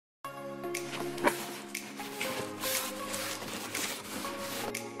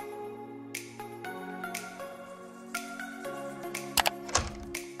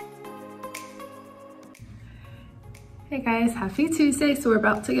Hey guys, happy Tuesday. So we're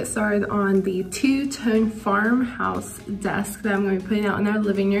about to get started on the two-tone farmhouse desk that I'm going to be putting out in our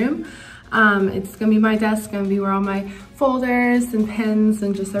living room. It's going to be my desk, going to be where all my folders and pins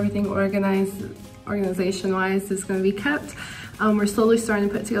and just everything organization-wise is going to be kept. We're slowly starting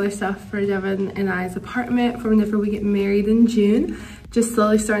to put together stuff for Devin and I's apartment for whenever we get married in June. Just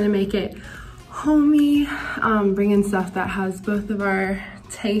slowly starting to make it homey, bring in stuff that has both of our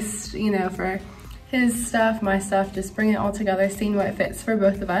taste, you know, for his stuff, my stuff, just bring it all together, seeing what fits for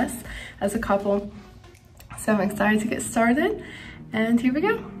both of us as a couple. So I'm excited to get started, and here we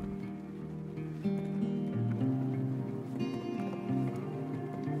go.